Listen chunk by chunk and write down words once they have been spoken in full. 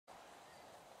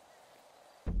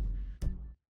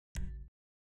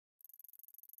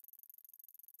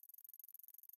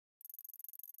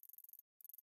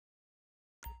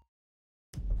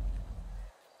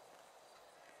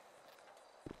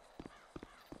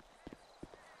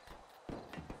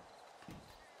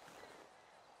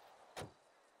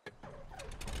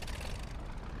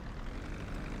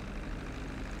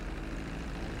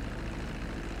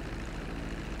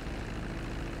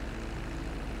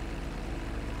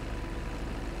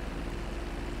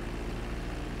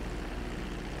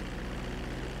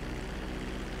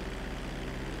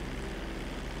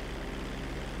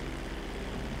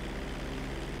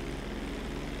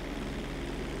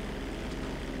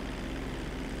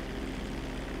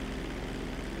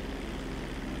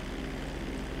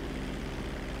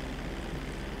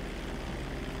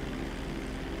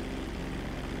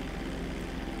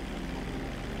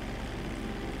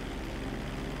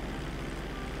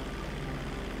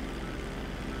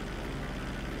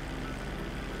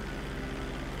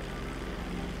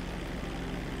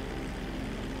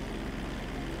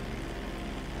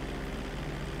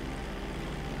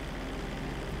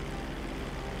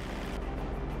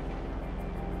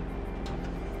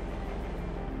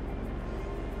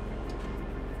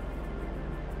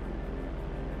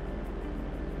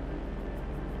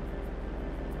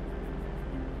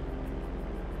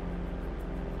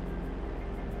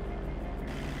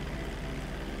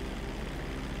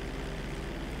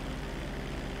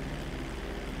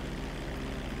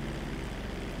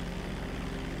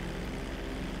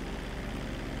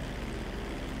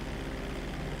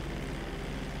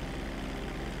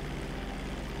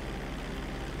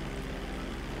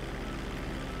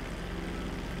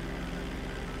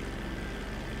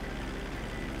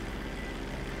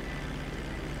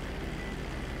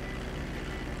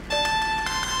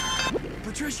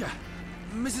Patricia,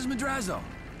 Mrs. Madrazo.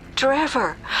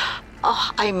 Trevor,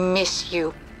 oh, I miss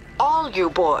you. All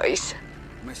you boys.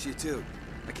 Miss you too.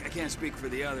 I can't speak for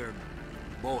the other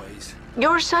boys.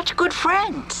 You're such good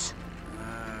friends.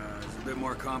 It's a bit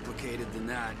more complicated than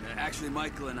that. Actually,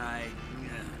 Michael and I,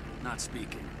 not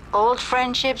speaking. Old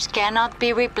friendships cannot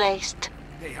be replaced.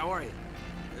 Hey, how are you?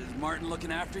 Is Martin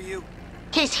looking after you?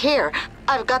 He's here.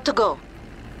 I've got to go.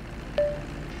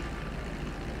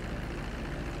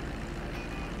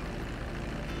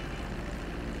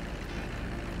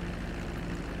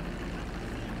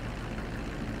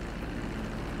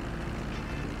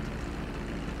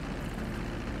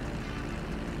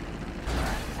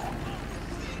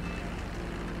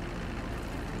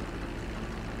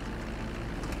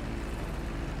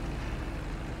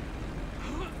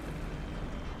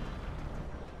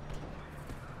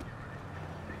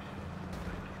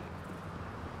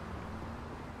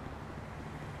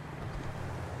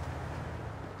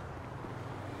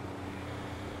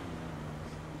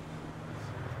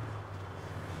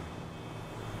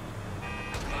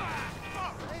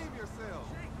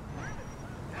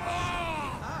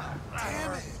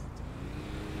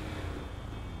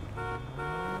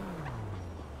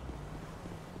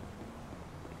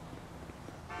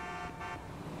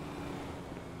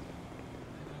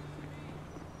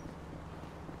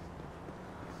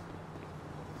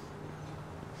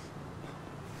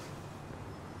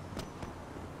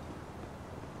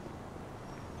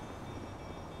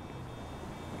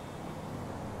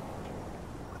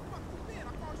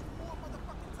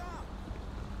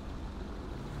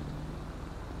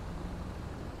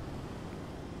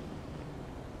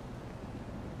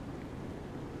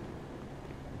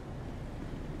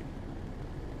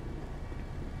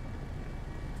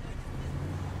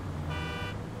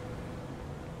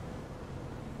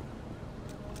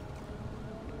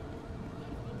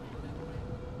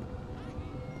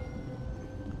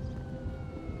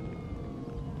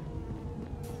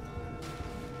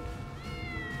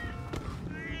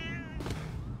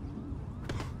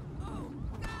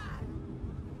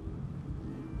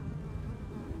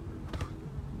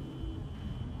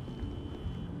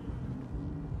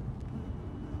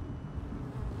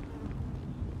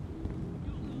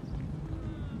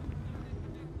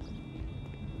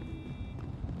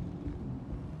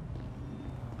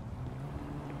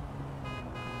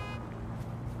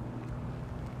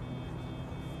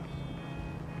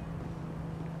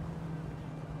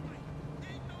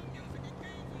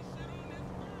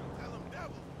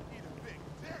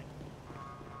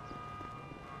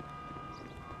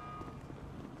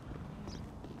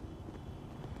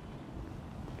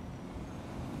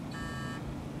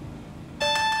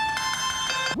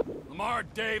 Lamar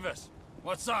Davis,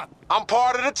 what's up? I'm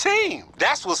part of the team.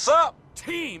 That's what's up.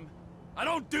 Team? I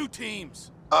don't do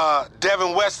teams.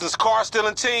 Devin Weston's car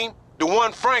stealing team? The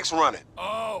one Frank's running.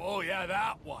 Oh yeah,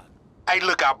 that one. Hey,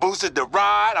 look, I boosted the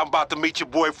ride. I'm about to meet your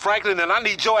boy Franklin, and I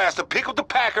need your ass to pick up the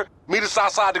Packer, meet us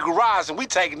outside the garage, and we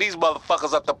taking these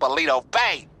motherfuckers up to Paleto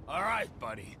Bay. All right,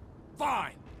 buddy.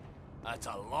 Fine. That's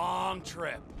a long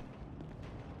trip.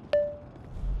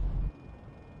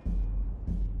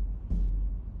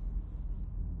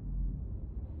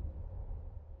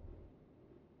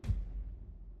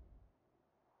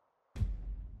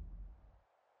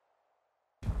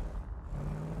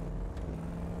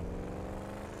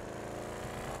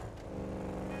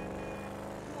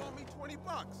 $20.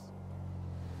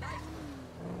 Hey,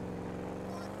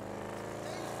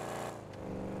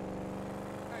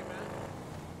 man.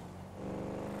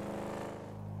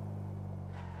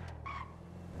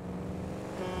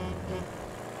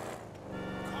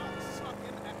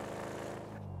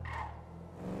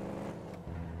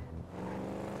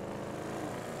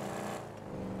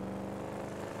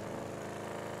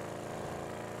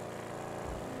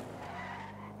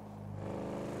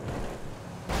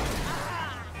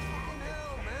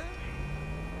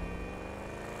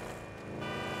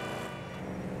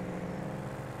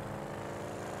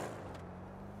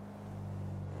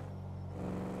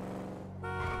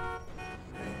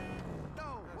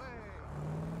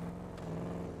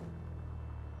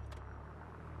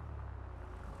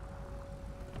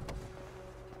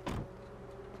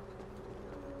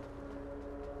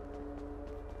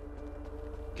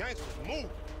 Gangsters, move.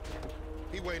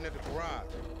 He waiting at the garage.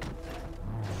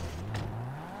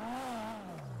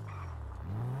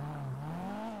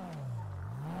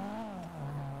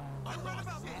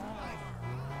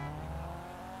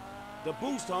 The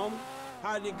boost, homie.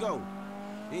 How did it go?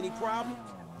 Any problems?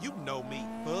 You know me,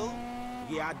 fool.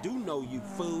 Yeah, I do know you,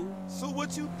 fool. So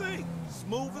what you think?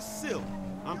 Smooth as silk.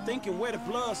 I'm thinking where the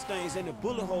blood stains and the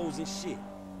bullet holes and shit.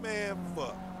 Man,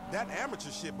 fuck. That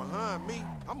amateur shit behind me,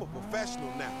 I'm a professional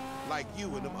now, like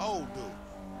you and them old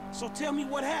dudes. So tell me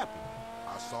what happened.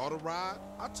 I saw the ride,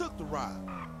 I took the ride.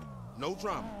 No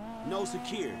drama. No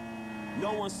security.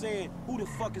 No one saying, who the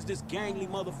fuck is this gangly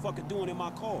motherfucker doing in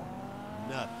my car?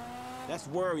 Nothing. That's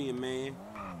worrying, man.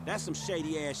 That's some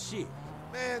shady ass shit.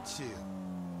 Man, chill.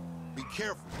 Be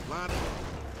careful. Line it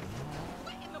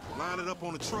up. Line it up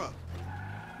on the truck.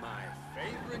 My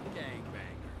favorite gangbangers.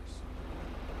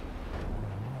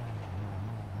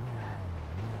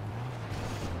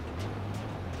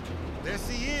 There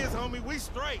she is, homie. We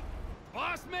straight.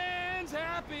 Boss man's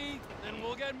happy, then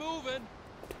we'll get moving.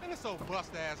 Man, this old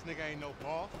bust-ass nigga ain't no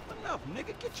boss. Enough,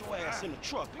 nigga. Get your ass in the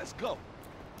truck. Let's go.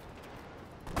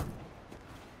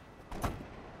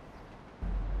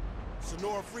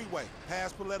 Sonora Freeway,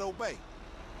 past Paleto Bay.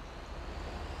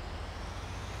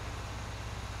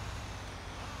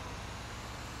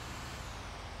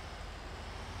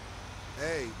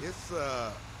 Hey, it's,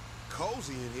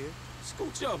 cozy in here.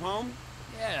 Scooch up, homie.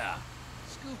 Yeah,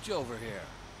 scooch over here.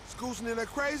 Scoochin' in that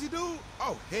crazy dude?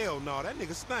 Oh, hell no, that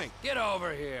nigga stank. Get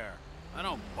over here. I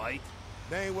don't bite.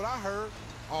 That ain't what I heard.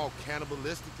 All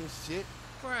cannibalistic and shit.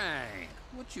 Frank,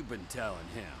 what you been telling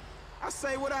him? I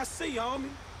say what I see, homie.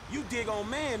 You dig on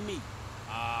man meat.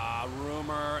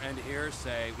 Rumor and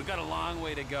hearsay. We got a long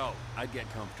way to go. I'd get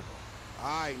comfortable.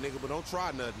 All right, nigga, but don't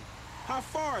try nothing. How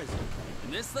far is it?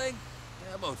 And this thing?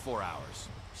 Yeah, about 4 hours.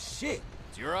 Shit.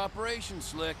 It's your operation,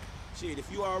 Slick. Shit,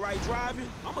 if you all right driving,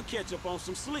 I'ma catch up on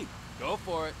some sleep. Go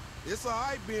for it. It's all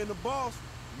right being the boss.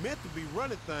 Meant to be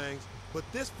running things, but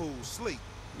this fool's sleep.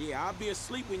 Yeah, I'll be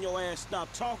asleep when your ass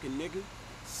stop talking, nigga.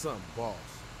 Some boss.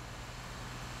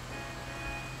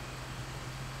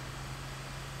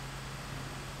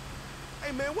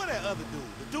 Hey, man, where that other dude?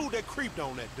 The dude that creeped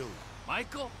on that dude.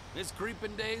 Michael, his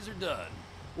creeping days are done.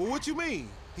 Well, what you mean?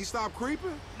 He stopped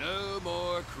creeping? No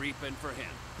more creeping for him.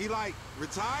 He, like,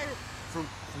 retired from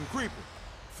creeping?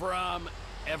 From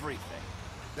everything.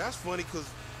 That's funny, because,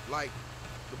 like,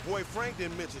 the boy Frank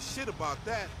didn't mention shit about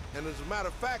that. And as a matter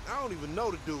of fact, I don't even know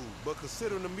the dude. But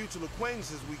considering the mutual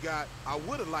acquaintances we got, I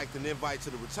would have liked an invite to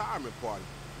the retirement party.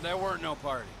 There weren't no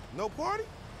party. No party?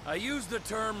 I used the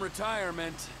term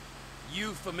retirement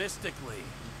euphemistically.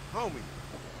 Homie,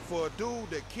 for a dude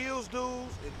that kills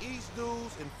dudes and eats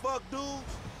dudes and fuck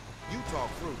dudes, you talk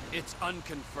fruit. It's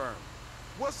unconfirmed.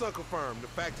 What's unconfirmed? The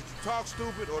fact that you talk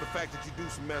stupid or the fact that you do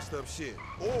some messed up shit?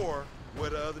 Or where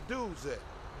the other dude's at?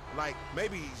 Like,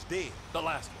 maybe he's dead. The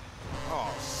last one.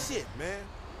 Oh, shit, man.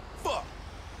 Fuck.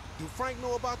 Do Frank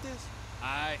know about this?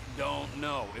 I don't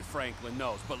know if Franklin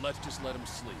knows, but let's just let him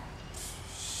sleep.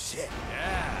 Shit.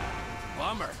 Yeah,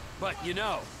 bummer. But you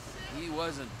know, he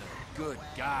wasn't the good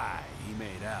guy he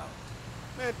made out.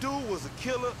 Man, dude was a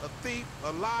killer, a thief,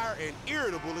 a liar, and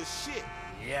irritable as shit.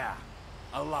 Yeah,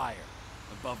 a liar.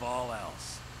 Above all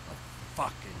else, a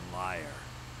fucking liar.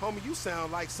 Homie, you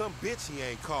sound like some bitch he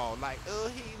ain't called. Like,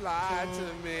 oh, he lied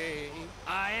to me.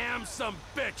 I am some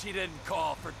bitch he didn't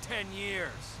call for 10 years.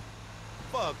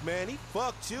 Fuck, man, he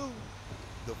fucked you.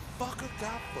 The fucker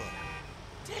got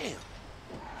fucked. Damn,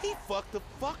 he fucked the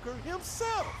fucker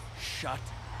himself. Shut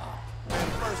up. Man,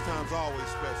 the first time's always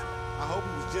special. I hope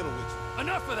he was gentle with you.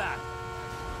 Enough of that!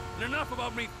 And enough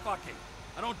about me fucking.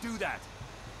 I don't do that.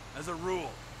 As a rule.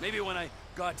 Maybe when I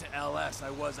got to LS, I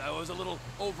was a little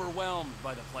overwhelmed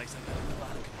by the place. I got a little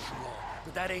out of control.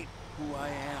 But that ain't who I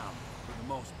am, for the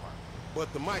most part.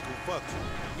 But the Michael fucked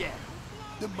you. Yeah,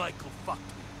 the Michael fucked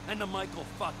me. And the Michael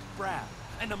fucked Brad.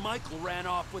 And the Michael ran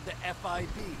off with the FIB.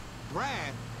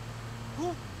 Brad?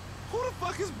 Who the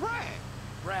fuck is Brad?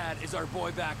 Brad is our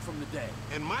boy back from the day.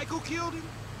 And Michael killed him?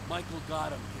 Michael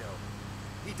got him killed.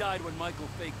 He died when Michael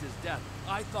faked his death.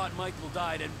 I thought Michael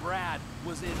died and Brad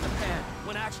was in the pen,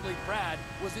 when actually Brad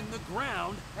was in the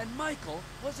ground and Michael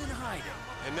was in hiding.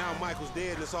 And now Michael's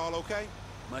dead and it's all okay?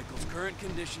 Michael's current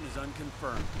condition is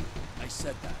unconfirmed. I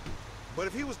said that. But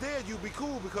if he was dead, you'd be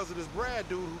cool because of this Brad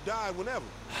dude who died whenever.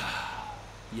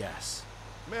 Yes.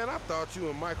 Man, I thought you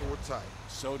and Michael were tight.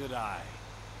 So did I.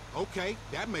 Okay,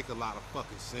 that make a lot of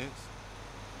fucking sense.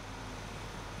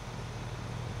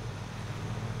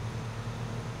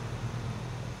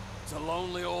 It's a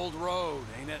lonely old road,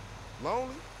 ain't it?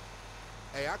 Lonely?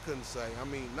 Hey, I couldn't say. I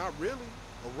mean, not really.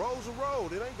 A road's a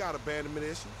road. It ain't got abandonment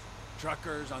issues.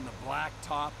 Truckers on the black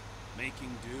top, making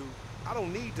do. I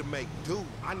don't need to make do.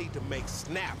 I need to make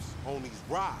snaps on these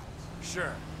rides.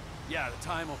 Sure. Yeah, the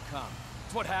time will come.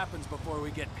 It's what happens before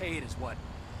we get paid is what?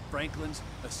 Franklin's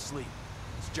asleep.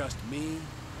 It's just me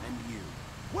and you.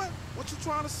 What? What you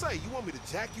trying to say? You want me to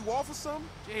jack you off or something?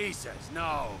 Jesus,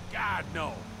 no. God,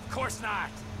 no. Of course not.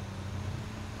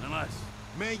 Unless,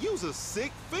 Man, you's a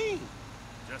sick fiend.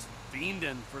 Just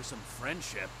fiending for some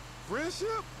friendship.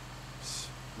 Friendship?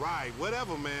 Right,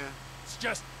 whatever, man. It's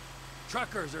just,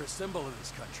 truckers are a symbol of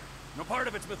this country. No part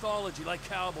of its mythology, like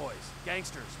cowboys,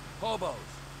 gangsters, hobos,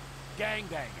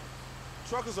 gangbangers.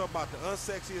 Truckers are about the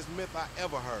unsexiest myth I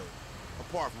ever heard.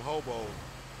 Apart from hobos.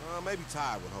 Maybe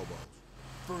tied with hobos.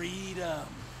 Freedom.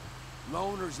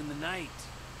 Loners in the night.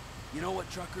 You know what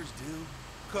truckers do?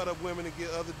 Cut up women and get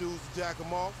other dudes to jack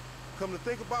them off. Come to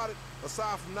think about it,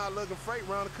 aside from not lugging freight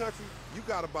around the country, you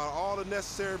got about all the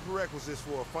necessary prerequisites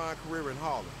for a fine career in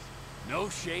haulage. No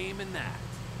shame in that.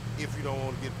 If you don't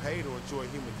want to get paid or enjoy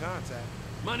human contact.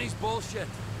 Money's bullshit.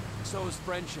 So is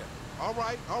friendship. All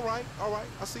right.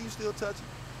 I see you still touching.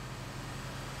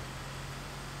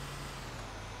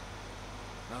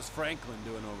 How's Franklin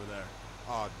doing over there?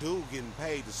 Dude getting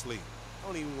paid to sleep.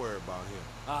 Don't even worry about him.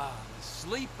 The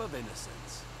sleep of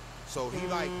innocence. So he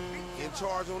like in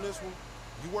charge on this one?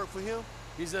 You work for him?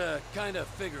 He's a kind of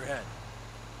figurehead.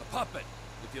 A puppet,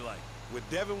 if you like. With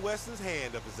Devin Weston's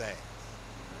hand up his ass.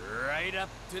 Right up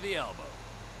to the elbow.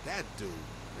 That dude,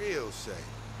 real shame.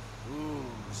 Ooh,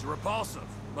 it's repulsive.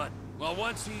 But, well,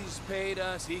 once he's paid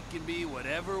us, he can be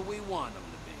whatever we want him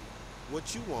to be.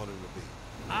 What you want him to be?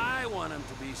 I want him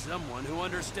to be someone who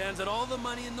understands that all the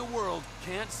money in the world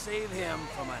can't save him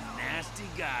from a nasty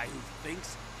guy who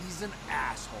thinks he's an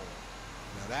asshole.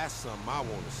 Now that's something I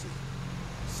want to see.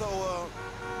 So,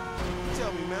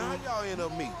 tell me, man, how y'all end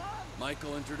up meeting?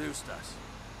 Michael introduced us.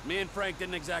 Me and Frank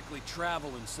didn't exactly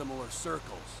travel in similar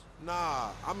circles.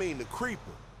 Nah, I mean the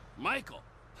creeper. Michael?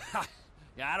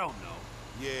 Yeah, I don't know.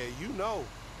 Yeah, you know.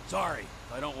 Sorry,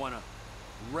 I don't want to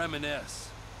reminisce.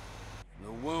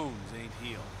 The wounds ain't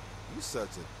healed. You such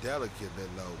a delicate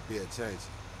little bitch, ain't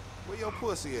you? Where your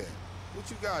pussy at? What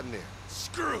you got in there?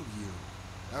 Screw you!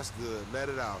 That's good. Let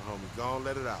it out, homie. Go on,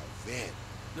 let it out. Vent.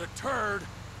 The turd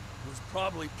was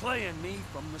probably playing me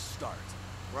from the start.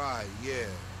 Right, yeah.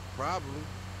 Probably.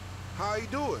 How he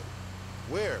do it?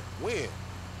 Where? When?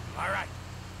 All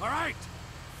right.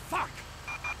 Fuck!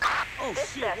 Oh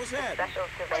shit, what's happening?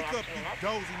 Wake up, you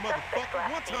dozy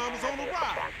motherfucker. One time was on the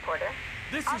ride.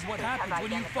 This is what happens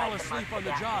when you fall asleep on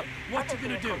the job. What you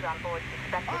gonna do?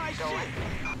 Alright, shit.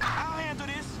 I'll handle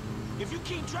this. If you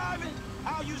keep driving,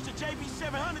 I'll use the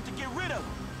JB700 to get rid of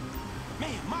him.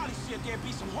 Man, Molly said there'd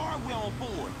be some hardware on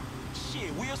board.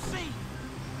 Shit, we'll see.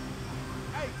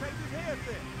 Hey, take this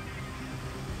headset.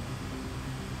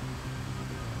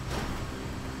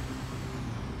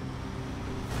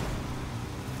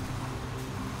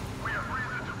 We have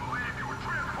reason to believe you were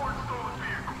transporting stolen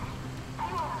vehicles.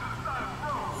 Pull over to the side of the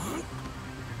road.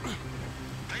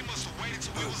 They must have waited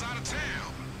till we was out of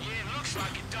town. Yeah, it looks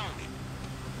like it, don't it?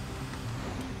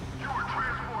 You were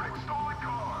transporting stolen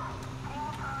cars. Pull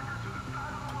the packer to the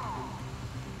side of the road.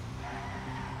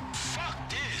 Fuck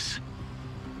this.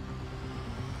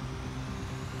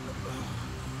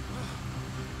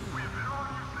 We have been on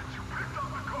you since you picked up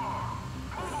the car.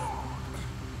 Pull over.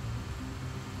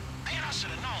 Man, I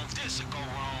should have known this would go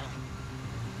wrong.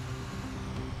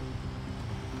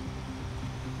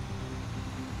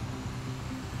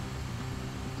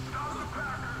 Stop the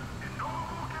packer and no one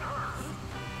will get hurt.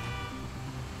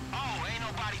 Oh, ain't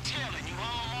nobody telling you,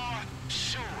 huh, Omar?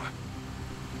 Sure.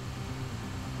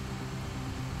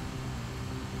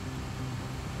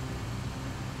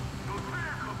 Those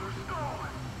vehicles are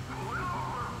stolen. Pull it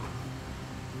over.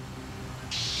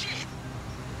 Shit.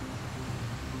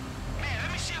 Man, let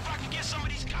me see if I can get some of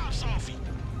these cops off you.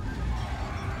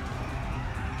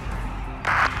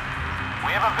 We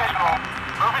have a visual.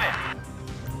 Moving in.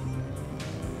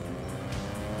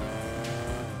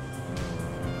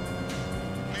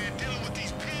 Man, dealing with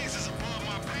these pigs is above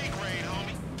my pay grade,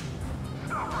 homie.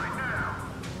 Stop right now.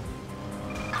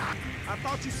 I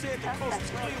thought you said the coast was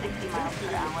clear when you moved it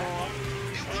in the car.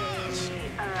 It was.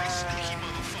 They sneaky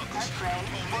motherfuckers.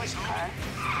 Police, homie.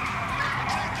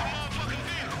 Protect the motherfucking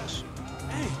vehicles.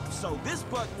 Hey, so this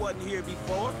buck wasn't here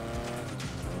before.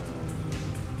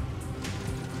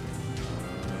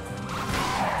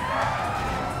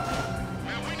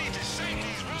 Man, we need to save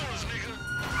these rollers, nigga.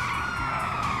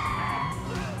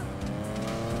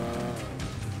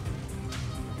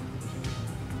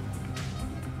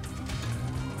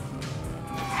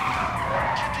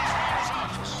 Get these rollers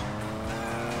off us.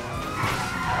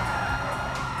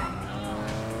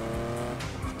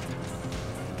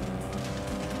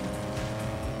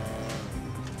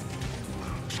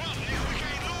 Fuck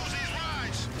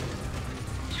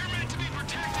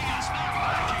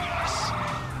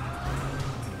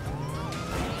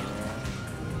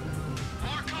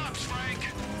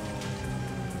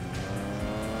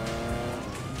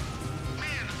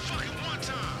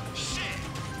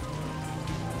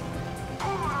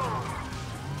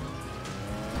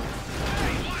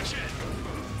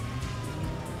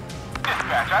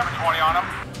 720 on him.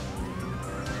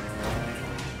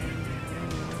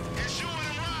 It's you and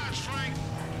the rides, Frank.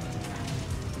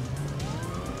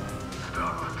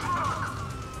 Stop the truck!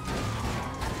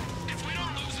 If we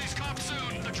don't lose these cops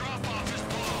soon, the drop-off is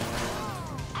blown.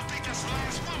 I think that's the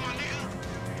last one, my nigga.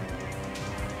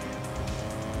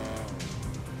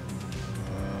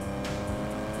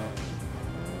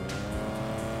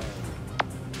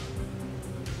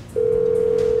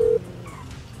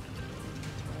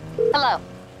 Hello.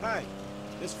 Hey,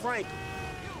 it's Franklin.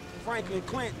 Franklin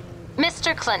Clinton.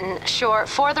 Mr. Clinton, sure,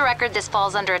 for the record, this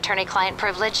falls under attorney-client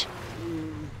privilege.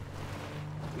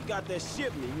 We got that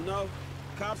shipment, you know?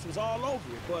 Cops was all over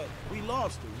it, but we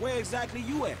lost him. Where exactly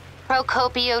you at?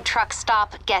 Procopio truck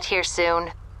stop, get here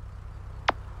soon.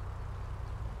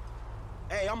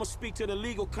 Hey, I'm gonna speak to the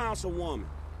legal councilwoman.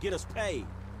 Get us paid.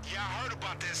 Yeah, I heard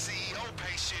about that CEO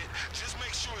pay shit. Just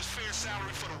make sure it's fair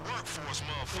salary for the workforce,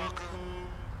 motherfucker.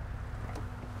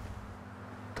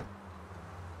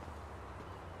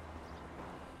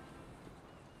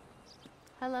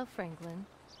 Hello, Franklin.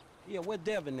 Yeah, where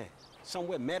Devin at?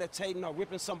 Somewhere meditating or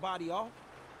ripping somebody off?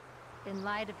 In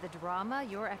light of the drama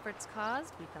your efforts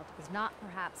caused, we felt it was not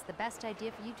perhaps the best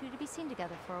idea for you two to be seen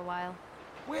together for a while.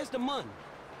 Where's the money?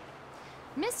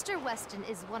 Mr. Weston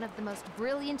is one of the most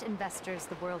brilliant investors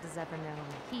the world has ever known.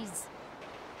 He's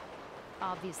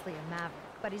obviously a maverick,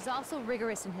 but he's also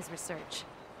rigorous in his research.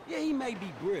 Yeah, he may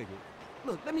be brilliant.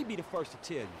 Look, let me be the first to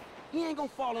tell you. He ain't gonna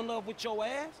fall in love with your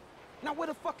ass. Now where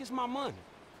the fuck is my money?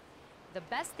 The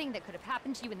best thing that could have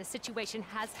happened to you in this situation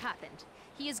has happened.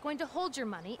 He is going to hold your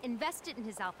money, invest it in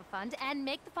his Alpha Fund, and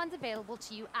make the funds available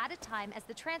to you at a time as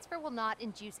the transfer will not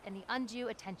induce any undue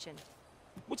attention.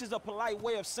 Which is a polite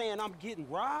way of saying I'm getting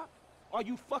robbed? Are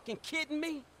you fucking kidding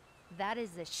me? That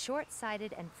is a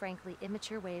short-sighted and frankly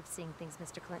immature way of seeing things,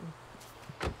 Mr. Clinton.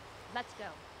 Let's go.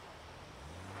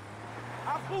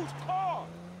 I boost cars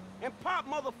and pop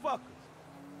motherfuckers.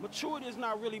 Maturity is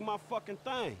not really my fucking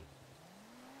thing.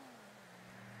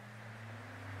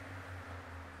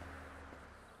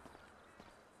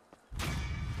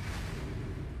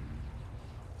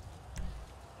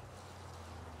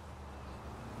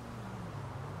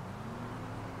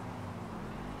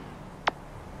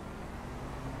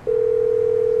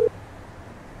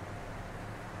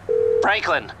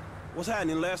 Franklin! What's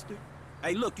happening, Lester?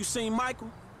 Hey, look, you seen Michael?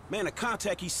 Man, the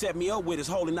contact he set me up with is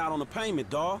holding out on the payment,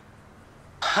 dawg.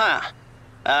 Huh.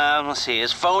 Let's see.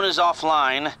 His phone is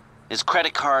offline. His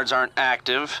credit cards aren't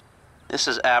active. This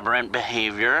is aberrant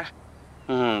behavior.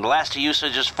 Last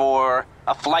usage is for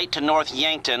a flight to North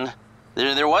Yankton.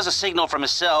 There was a signal from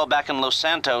his cell back in Los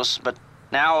Santos, but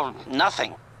now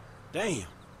nothing. Damn.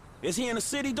 Is he in the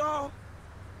city, dawg?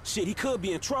 Shit, he could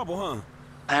be in trouble, huh?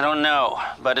 I don't know,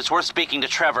 but it's worth speaking to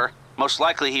Trevor. Most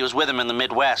likely he was with him in the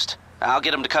Midwest. I'll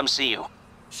get him to come see you.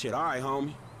 Shit, all right,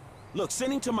 homie. Look,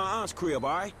 send him to my aunt's crib,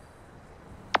 all right?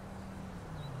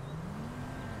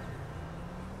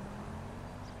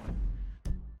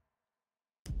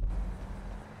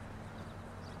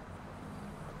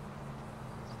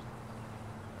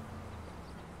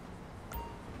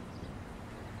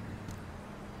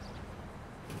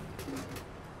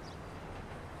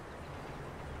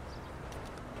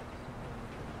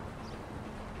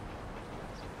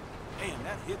 Damn,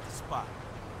 that hit the spot.